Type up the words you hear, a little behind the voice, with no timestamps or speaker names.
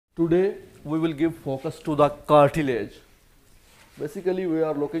Today we will give focus to the cartilage. Basically we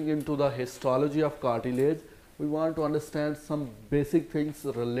are looking into the histology of cartilage. We want to understand some basic things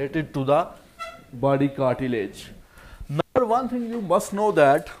related to the body cartilage. Number one thing you must know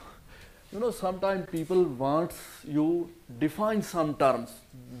that sometimes people want you define some terms.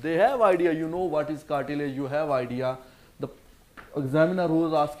 They have idea, you know what is cartilage, you have idea. The examiner who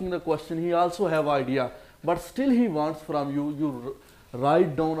is asking the question, he also have idea, but still he wants from you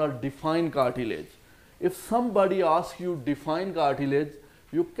write down or define cartilage. If somebody asks you define cartilage,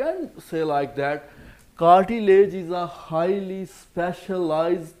 you can say like that, cartilage is a highly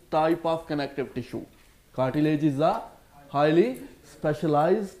specialized type of connective tissue. Cartilage is a highly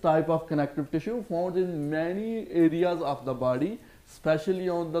specialized type of connective tissue found in many areas of the body, especially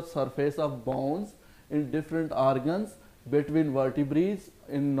on the surface of bones, in different organs, between vertebrae,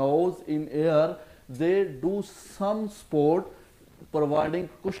 in nose, in air. They do some support, providing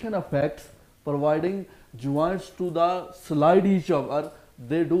cushion effects, providing joints to the slide each other.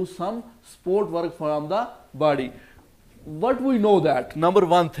 They do some support work from the body. What we know that? Number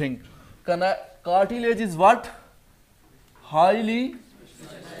one thing, cartilage is what? Highly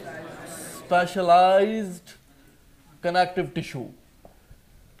specialized connective tissue.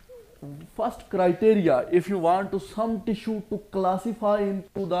 First criteria, if you want to some tissue to classify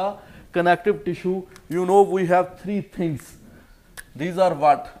into the connective tissue, we have three things. These are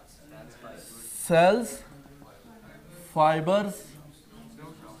what? Cells, fibers,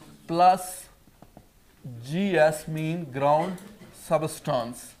 plus GS mean ground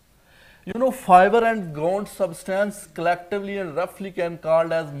substance. Fiber and ground substance collectively and roughly can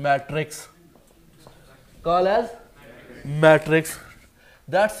called as matrix. Called as matrix.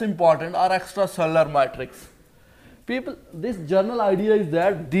 That's important, or extracellular matrix. This general idea is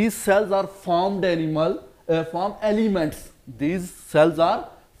that these cells are formed elements. These cells are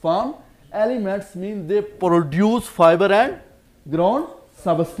formed elements, mean they produce fiber and ground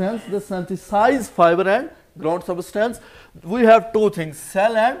substance. They synthesize fiber and ground substance. We have two things,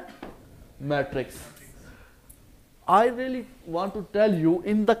 cell and matrix. I really want to tell you,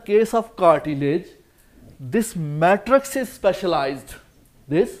 in the case of cartilage, this matrix is specialized.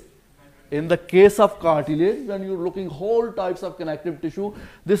 In the case of cartilage, when you are looking whole types of connective tissue,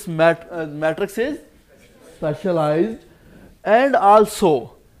 this matrix is specialized. And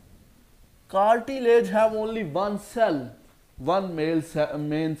also, cartilage have only one cell, one main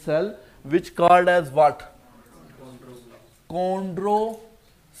cell, which called as what?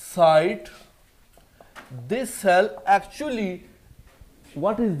 Chondrocyte. This cell actually,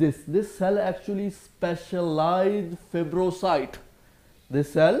 what is this? This cell actually specialized fibrocyte.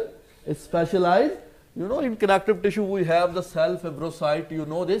 This cell is specialized. In connective tissue we have the cell fibrocyte. You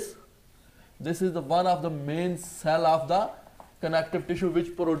know this? This is the one of the main cell of the connective tissue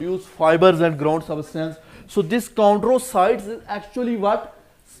which produce fibers and ground substance. So this chondrocyte is actually what?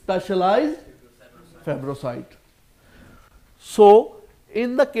 Specialized fibrocyte. So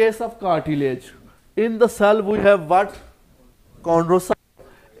in the case of cartilage, in the cell we have what? Chondrocyte.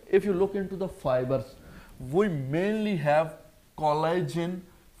 If you look into the fibers, we mainly have collagen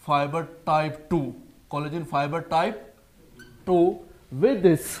fiber type 2. Collagen fiber type 2. With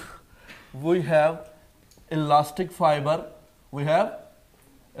this, we have elastic fiber. We have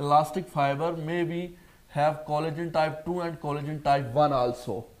elastic fiber, maybe have collagen type 2 and collagen type 1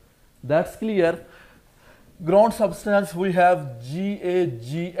 also. That's clear. Ground substance, we have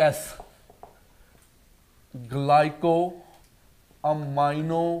GAGS,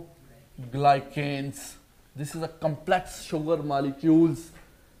 glycoaminoglycans. This is a complex sugar molecules.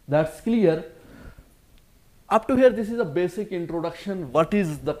 That's clear. Up to here, this is a basic introduction. What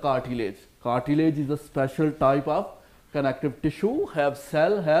is the cartilage? Cartilage is a special type of connective tissue, have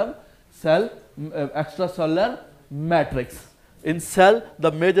cell, extracellular matrix. In cell, the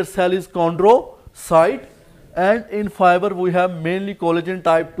major cell is chondrocyte, and in fiber we have mainly collagen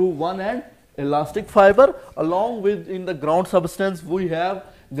type 2, 1 and elastic fiber. Along with in the ground substance we have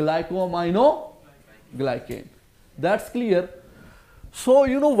glycoaminoglycan. That's clear. So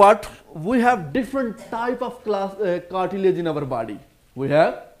what? We have different type of cartilage in our body. We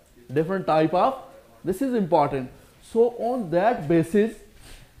have different type of, this is important. So on that basis,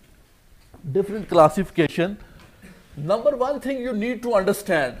 different classification. Number one thing you need to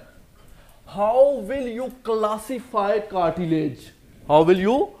understand, how will you classify cartilage? How will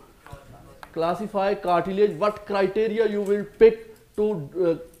you classify cartilage? What criteria you will pick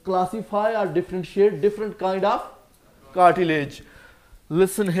to classify or differentiate different kind of cartilage?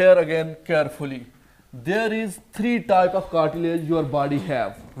 Listen here again carefully. There is three type of cartilage your body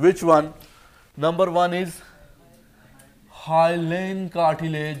have. Which one? Number one is hyaline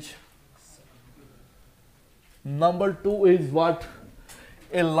cartilage. Number 2 is what?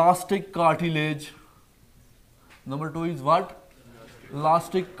 Elastic cartilage. Number 2 is what?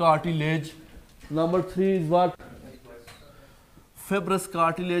 Elastic cartilage. Number 3 is what? Fibrous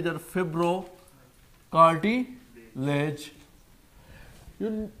cartilage or fibrocartilage.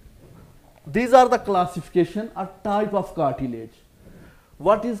 These are the classification or type of cartilage.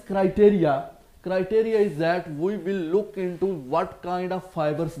 What is criteria? Criteria is that we will look into what kind of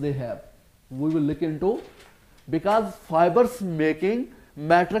fibers they have. We will look into, because fibers making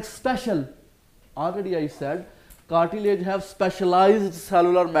matrix special. Already I said cartilage have specialized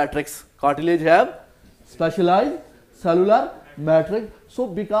cellular matrix. Cartilage have specialized cellular matrix. So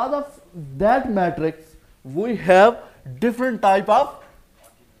because of that matrix, we have different type of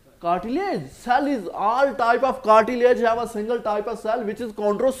cartilage. Cell is all type of cartilage have a single type of cell which is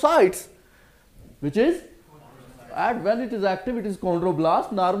chondrocytes, which is, and when it is active it is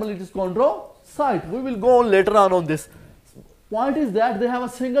chondroblast, normally it is chondrocyte. We will go on later on this. Point is that they have a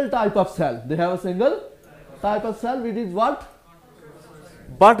single type of cell. They have a single type of cell which is what?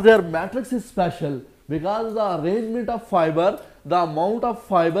 But their matrix is special because the arrangement of fiber, the amount of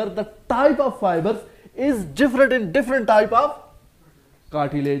fiber, the type of fibers is different in different type of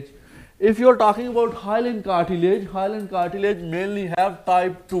cartilage. If you are talking about hyaline cartilage mainly have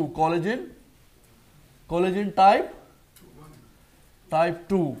type 2 collagen type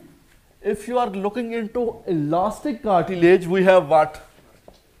 2. If you are looking into elastic cartilage, we have what?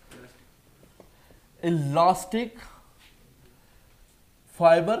 Elastic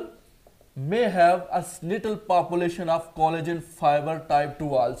fiber may have a little population of collagen fiber type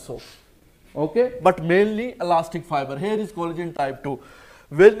 2 also. Okay, but mainly elastic fiber. Here is collagen type 2.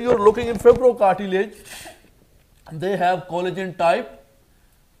 When you are looking in fibrocartilage, they have collagen type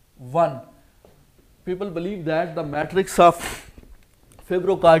 1. People believe that the matrix of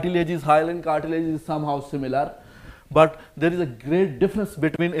fibrocartilage is hyaline cartilage is somehow similar, but there is a great difference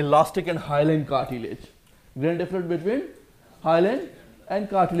between elastic and hyaline cartilage. Great difference between hyaline and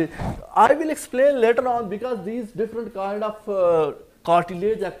cartilage. I will explain later on, because these different kind of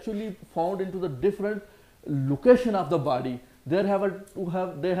cartilage actually found into the different location of the body. They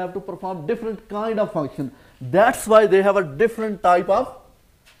have to perform different kind of function. That's why they have a different type of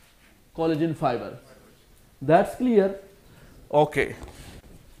collagen fiber. That's clear? Okay.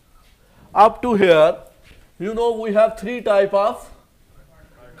 Up to here, you know we have 3 type of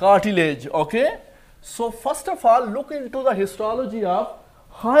cartilage. Okay. So first of all, look into the histology of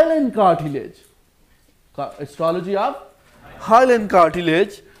hyaline cartilage. Histology of hyaline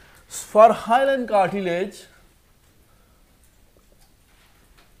cartilage. For hyaline cartilage,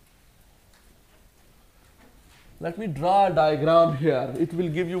 let me draw a diagram here. It will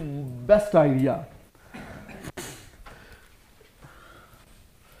give you best idea.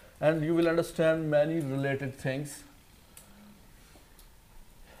 And you will understand many related things.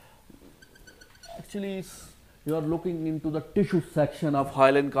 Actually, you are looking into the tissue section of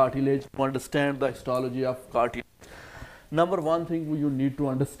hyaline cartilage to understand the histology of cartilage. Number one thing you need to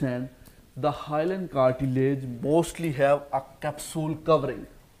understand, the hyaline cartilage mostly have a capsule covering.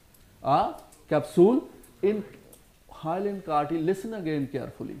 A capsule in hyaline cartilage, listen again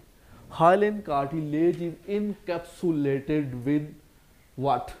carefully. Hyaline cartilage is encapsulated with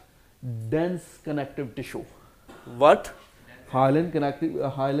what? Dense connective tissue. What? Hyaline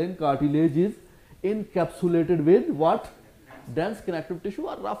cartilage is encapsulated with what? Dense connective tissue,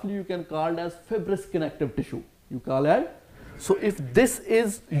 or roughly you can call it as fibrous connective tissue. You call it. So if this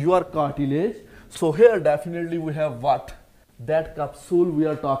is your cartilage, so here definitely we have what? That capsule we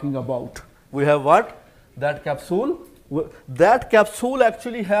are talking about. We have what? That capsule. That capsule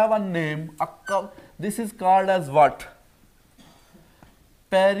actually have a name. This is called as what?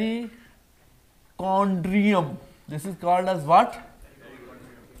 Perichondrium. This is called as what?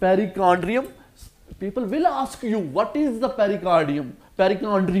 Perichondrium. People will ask you, what is the pericardium?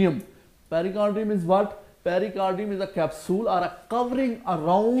 Perichondrium. Perichondrium is what? Pericardium is a capsule or a covering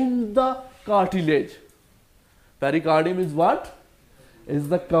around the cartilage. Pericardium is what? Is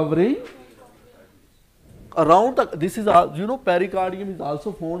the covering around the, this is, you know, pericardium is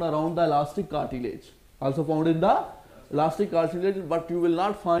also found around the elastic cartilage. Also found in the elastic cartilage, but you will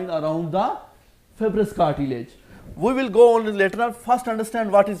not find around the fibrous cartilage. We will go on later on. First understand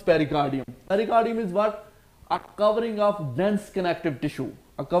what is pericardium. Pericardium is what? A covering of dense connective tissue.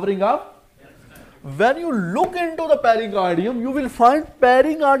 A covering of. When you look into the pericardium, you will find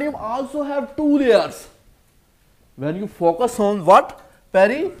pericardium also have 2 layers. When you focus on what?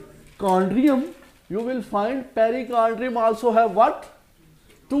 Perichondrium, you will find perichondrium also have what?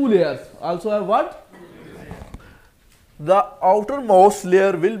 2 layers. Also have what? the outermost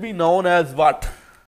layer will be known as what?